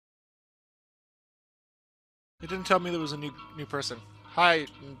It didn't tell me there was a new person. Hi,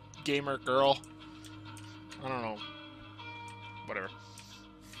 gamer girl. I don't know. Whatever.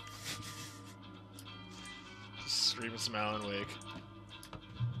 Just streaming some Alan Wake.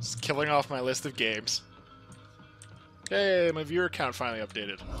 Just killing off my list of games. Hey, my viewer count finally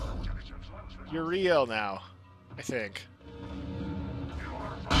updated. You're real now, I think.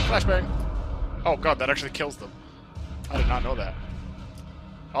 Flashbang! Oh god, that actually kills them. I did not know that.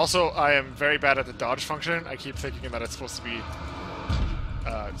 Also, I am very bad at the dodge function. I keep thinking that it's supposed to be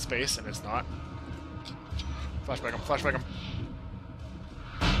space, and it's not. Flashbang him, flashbang him.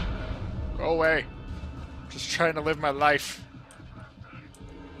 Go away. Just trying to live my life.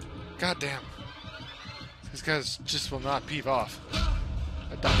 God damn. These guys just will not peeve off.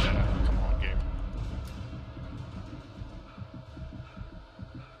 I ducked that out. Come on, game.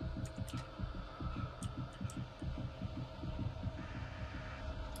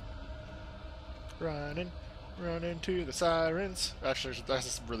 Running to the sirens. Actually,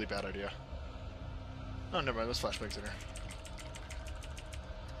 that's a really bad idea. Oh, never mind. There's flashbangs in here.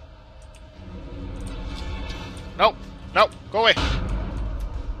 No! No! Go away!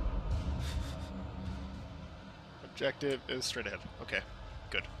 Objective is straight ahead. Okay.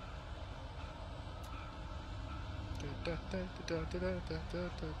 Good.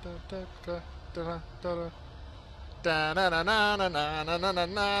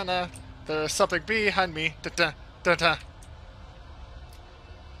 There's something behind me.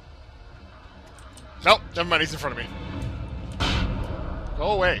 Nope, never mind, he's in front of me.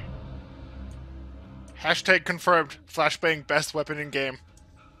 Go away. Hashtag confirmed. Flashbang best weapon in game.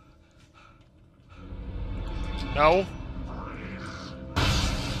 No.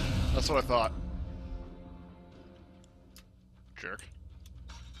 That's what I thought. Jerk.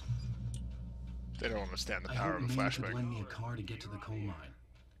 They don't understand the power of a flashbang. Could lend me a car to get to the coal mine.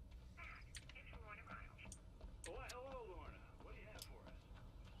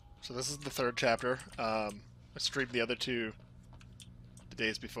 So this is the third chapter. I streamed the other two the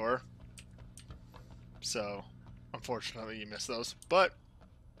days before. So, unfortunately, you missed those. But,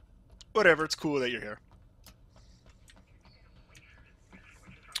 whatever, it's cool that you're here.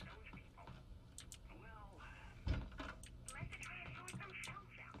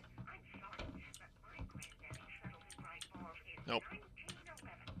 Nope.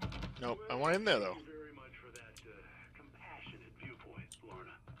 Nope, I want in there, though.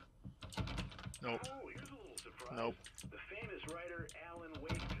 Nope. Oh, here's a little surprise. Nope. The famous writer Alan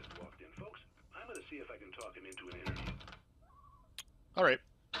Wake just walked in. Folks, I'm going to see if I can talk him into an interview. Alright.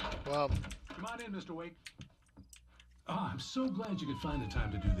 Well... Come on in, Mr. Wake. Oh, I'm so glad you could find the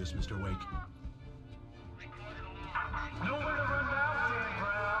time to do this, Mr. Wake. Nowhere to run now, Danny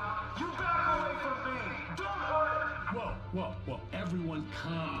Brown. You back away from me. Don't hurt. Whoa. Everyone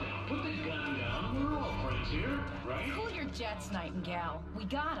calm down. Put the gun down. We're all friends here, right? Cool your jets, Nightingale. We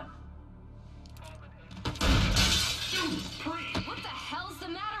got him. What the hell's the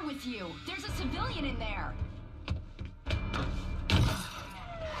matter with you? There's a civilian in there.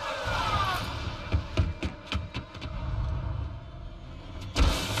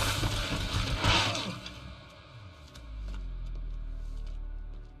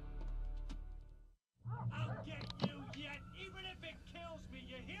 I'll get you yet, even if it kills me.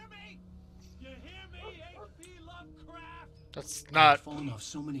 You hear me? You hear me, H.P. Lovecraft? That's not... Falling off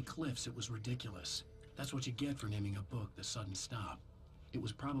so many cliffs, it was ridiculous. That's what you get for naming a book The Sudden Stop. It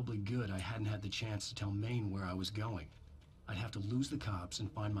was probably good I hadn't had the chance to tell Maine where I was going. I'd have to lose the cops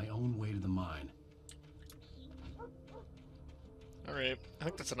and find my own way to the mine. Alright, I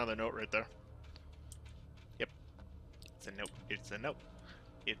think that's another note right there. Yep. It's a note. It's a note.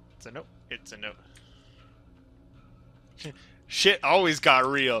 It's a note. It's a note. Shit always got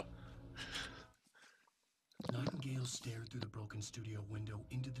real. Nightingale stared through the broken studio window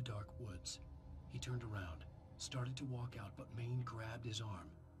into the dark woods. He turned around, started to walk out, but Maine grabbed his arm.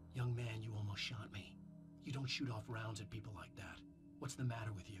 Young man, you almost shot me. You don't shoot off rounds at people like that. What's the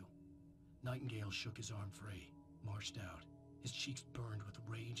matter with you? Nightingale shook his arm free, marched out. His cheeks burned with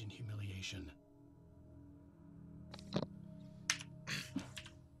rage and humiliation.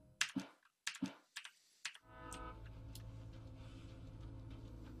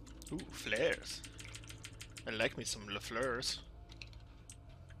 Ooh, flares. I like me some LaFleurs.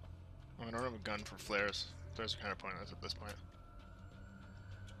 Oh, I don't have a gun for flares. Flares are kind of pointless at this point.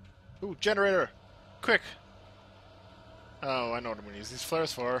 Ooh, generator! Quick! Oh, I know what I'm gonna use these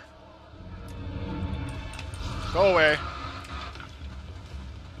flares for. Go away!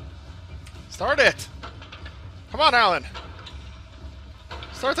 Start it! Come on, Alan!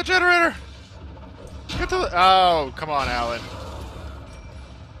 Start the generator! Get to the... Oh, come on, Alan.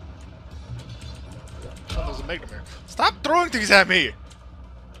 Oh, there's a Magnum here. Stop throwing things at me!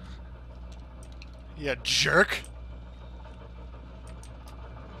 Yeah, jerk.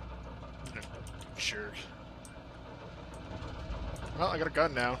 Jerk. Well, I got a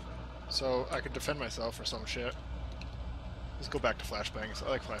gun now, so I can defend myself or some shit. Let's go back to flashbangs. I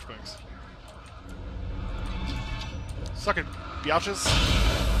like flashbangs. Suck it, biatches.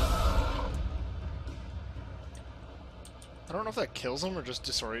 I don't know if that kills them or just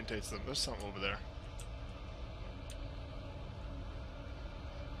disorientates them. There's something over there.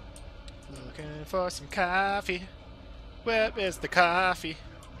 Looking for some coffee. Where is the coffee?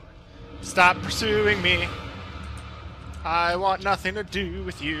 Stop pursuing me. I want nothing to do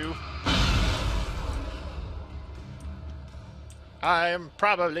with you. I am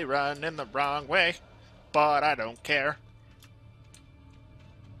probably running the wrong way, but I don't care.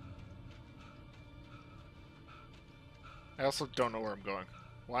 I also don't know where I'm going.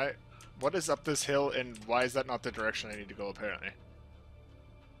 Why? What is up this hill, and why is that not the direction I need to go, apparently?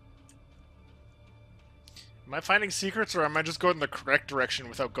 Am I finding secrets, or am I just going the correct direction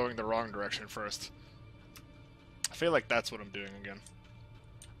without going the wrong direction first? I feel like that's what I'm doing again.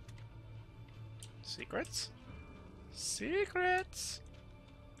 Secrets? Secrets?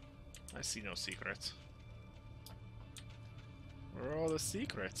 I see no secrets. Where are all the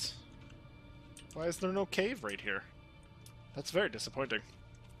secrets? Why is there no cave right here? That's very disappointing.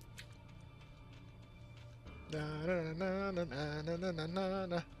 Na na na na na na na na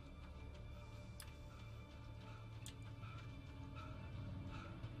na.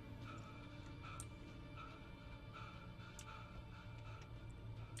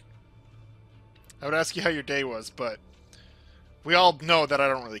 I would ask you how your day was, but we all know that I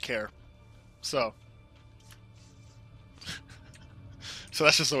don't really care. So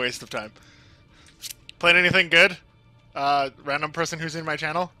that's just a waste of time. Playing anything good? Random person who's in my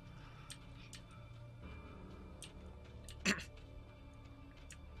channel?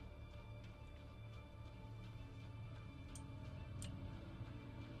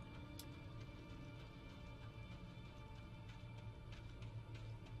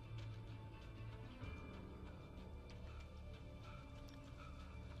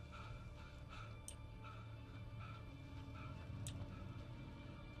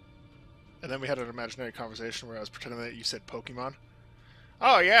 And then we had an imaginary conversation where I was pretending that you said Pokemon.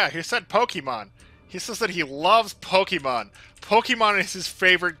 Oh yeah, he said Pokemon. He says that he loves Pokemon. Pokemon is his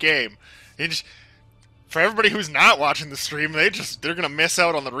favorite game. For everybody who's not watching the stream, they're gonna miss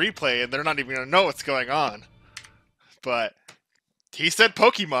out on the replay and they're not even gonna know what's going on. But he said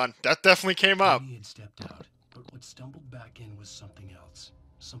Pokemon. That definitely came up. He had stepped out, but what stumbled back in was something else.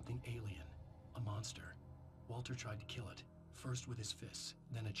 Something alien. A monster. Walter tried to kill it. First with his fists,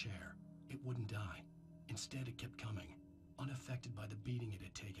 then a chair. It wouldn't die. Instead, it kept coming, unaffected by the beating it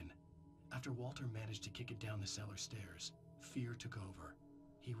had taken. After Walter managed to kick it down the cellar stairs, fear took over.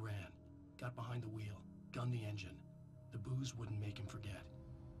 He ran, got behind the wheel, gunned the engine. The booze wouldn't make him forget,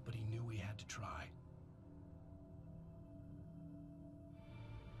 but he knew he had to try.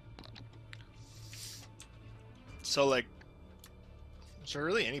 So, like, is there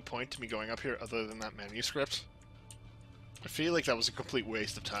really any point to me going up here other than that manuscript? I feel like that was a complete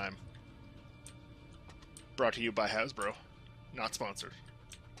waste of time. Brought to you by Hasbro. Not sponsored.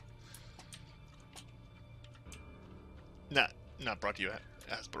 Not brought to you by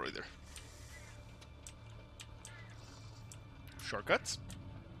Hasbro either. Shortcuts?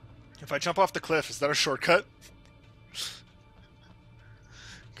 If I jump off the cliff, is that a shortcut?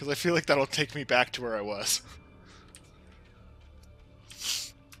 Because I feel like that'll take me back to where I was.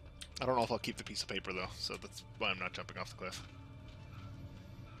 I don't know if I'll keep the piece of paper, though, so that's why I'm not jumping off the cliff.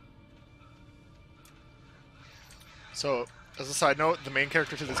 So, as a side note, the main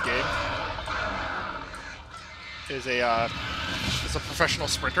character to this game is a professional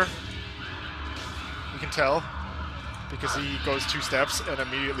sprinter. You can tell because he goes 2 steps and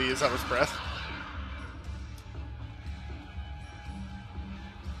immediately is out of breath.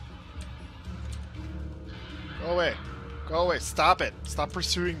 Go away. Go away. Stop it. Stop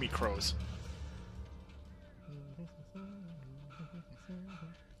pursuing me, crows.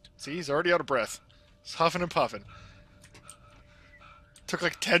 See, he's already out of breath. He's huffing and puffing. Took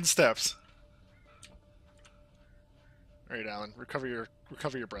like 10 steps. Alright, Alan. Recover your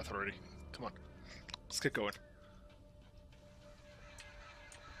breath already. Come on. Let's get going.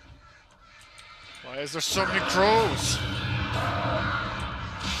 Why is there so many crows?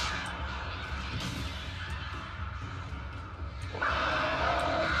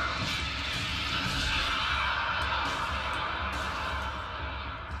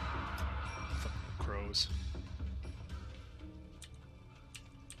 Crows.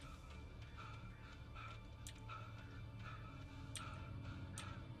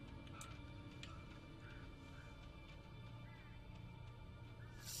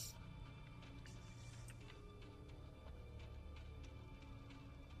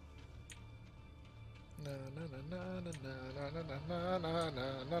 Na na na na na na na na na na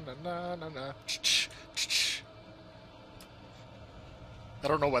na na na na. I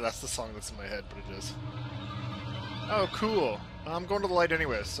don't know why that's the song that's in my head, but it is. Oh, cool. I'm going to the light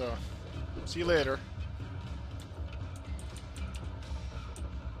anyway, so see you later.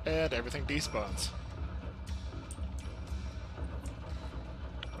 And everything despawns.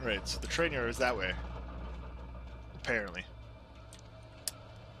 Alright, so the train yard is that way. Apparently.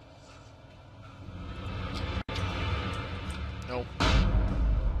 Nope.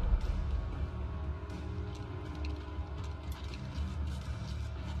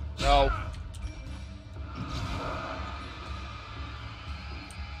 No.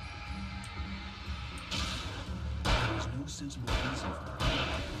 There was no sensible reason for the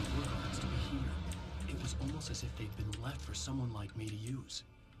workers to be here. It was almost as if they'd been left for someone like me to use.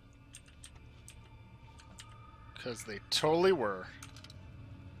 Because they totally were.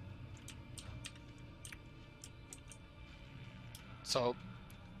 So,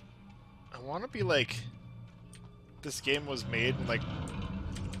 I want to be like, this game was made in like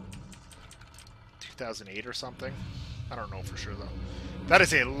 2008 or something. I don't know for sure though. That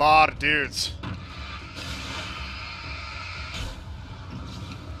is a lot of dudes.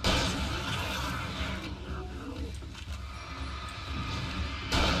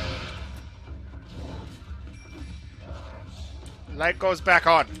 Light goes back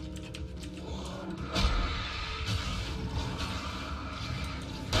on.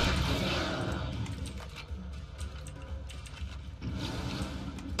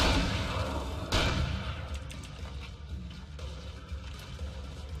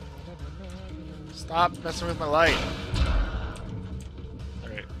 Stop messing with my light.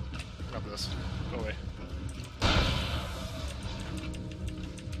 Alright, grab this. Go away.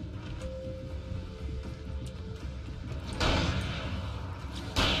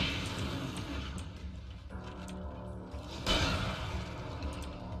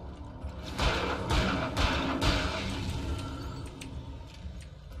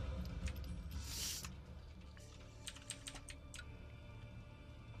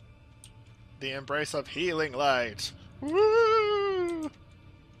 The embrace of healing light. Woo!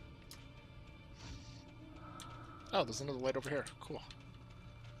 Oh, there's another light over here. Cool.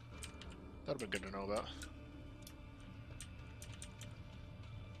 That'd be good to know about.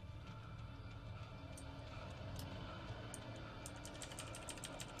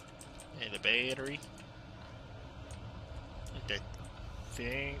 And the battery. Okay.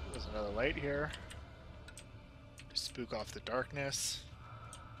 Thing. There's another light here. To spook off the darkness.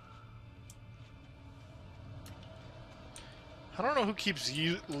 I don't know who keeps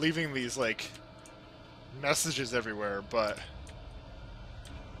leaving these, like, messages everywhere, but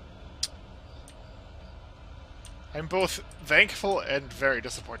I'm both thankful and very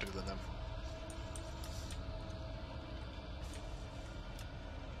disappointed in them.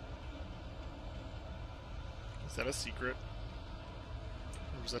 Is that a secret?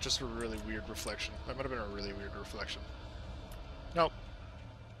 Or was that just a really weird reflection? That might have been a really weird reflection. Nope.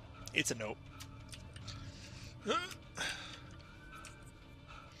 It's a nope.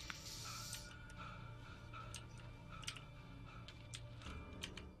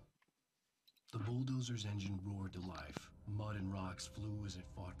 The bulldozer's engine roared to life. Mud and rocks flew as it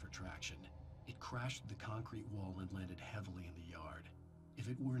fought for traction. It crashed through the concrete wall and landed heavily in the yard. If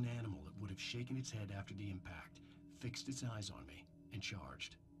it were an animal, it would have shaken its head after the impact, fixed its eyes on me, and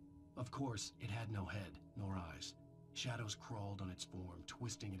charged. Of course, it had no head, nor eyes. Shadows crawled on its form,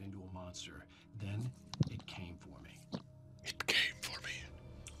 twisting it into a monster. Then, it came for me. It came for me.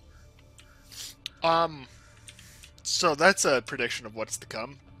 So that's a prediction of what's to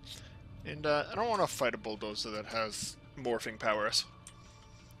come. And I don't want to fight a bulldozer that has morphing powers.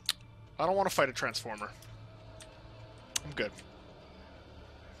 I don't want to fight a transformer. I'm good.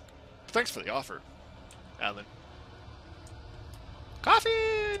 But thanks for the offer, Alan.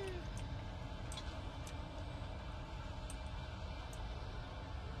 Coffee!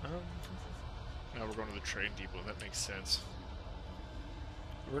 Now we're going to the train depot. That makes sense.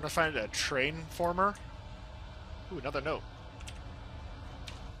 We're going to find a train former. Ooh, another note.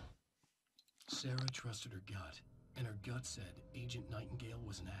 Sarah trusted her gut, and her gut said Agent Nightingale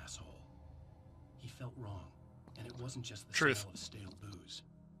was an asshole. He felt wrong, and it wasn't just the Truth. smell of stale booze.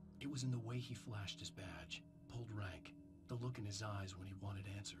 It was in the way he flashed his badge, pulled rank, the look in his eyes when he wanted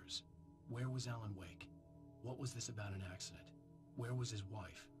answers. Where was Alan Wake? What was this about an accident? Where was his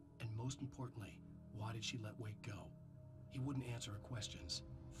wife? And most importantly, why did she let Wake go? He wouldn't answer her questions.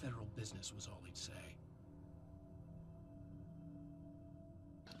 Federal business was all he'd say.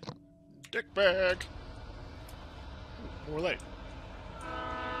 Dick bag. Ooh, more light.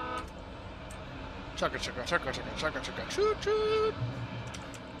 Chugga chugga chugga chugga chugga chugga choo choo.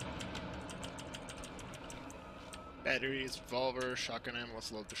 Batteries, revolver, shotgun ammo.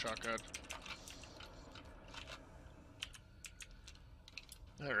 Let's load the shotgun.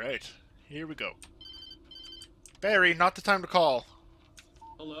 Alright, here we go. Barry, not the time to call.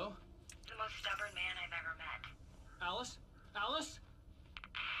 Hello? The most stubborn man I've ever met. Alice? Alice?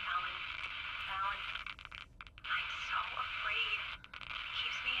 Alan. Alan. I'm so afraid. It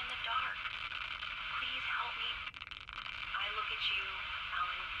keeps me in the dark. Please help me. I look at you,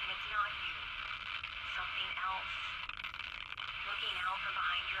 Alan, and it's not you. It's something else. Looking out from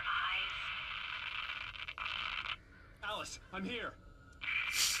behind your eyes. Alice, I'm here.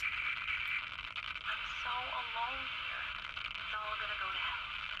 I'm so alone here. It's all gonna go to hell.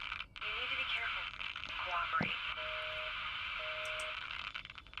 You need to be careful. Cooperate.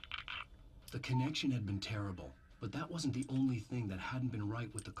 The connection had been terrible, but that wasn't the only thing that hadn't been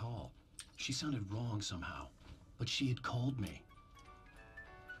right with the call. She sounded wrong somehow, but she had called me.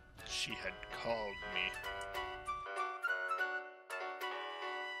 She had called me.